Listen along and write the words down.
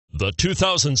The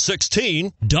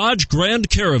 2016 Dodge Grand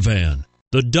Caravan.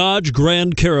 The Dodge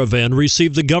Grand Caravan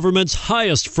received the government's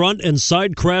highest front and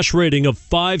side crash rating of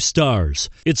 5 stars.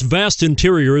 Its vast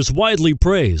interior is widely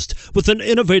praised, with an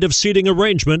innovative seating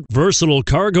arrangement, versatile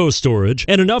cargo storage,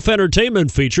 and enough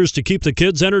entertainment features to keep the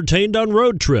kids entertained on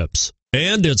road trips.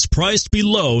 And it's priced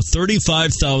below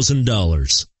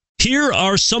 $35,000. Here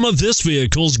are some of this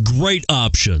vehicle's great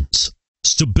options: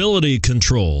 stability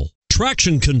control,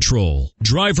 traction control,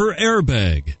 driver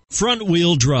airbag, front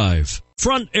wheel drive,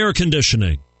 front air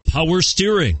conditioning, power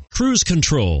steering, cruise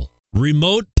control,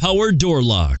 remote power door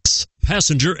locks,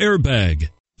 passenger airbag,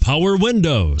 power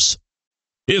windows.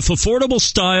 If affordable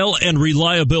style and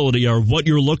reliability are what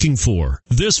you're looking for,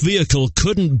 this vehicle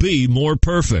couldn't be more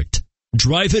perfect.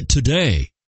 Drive it today.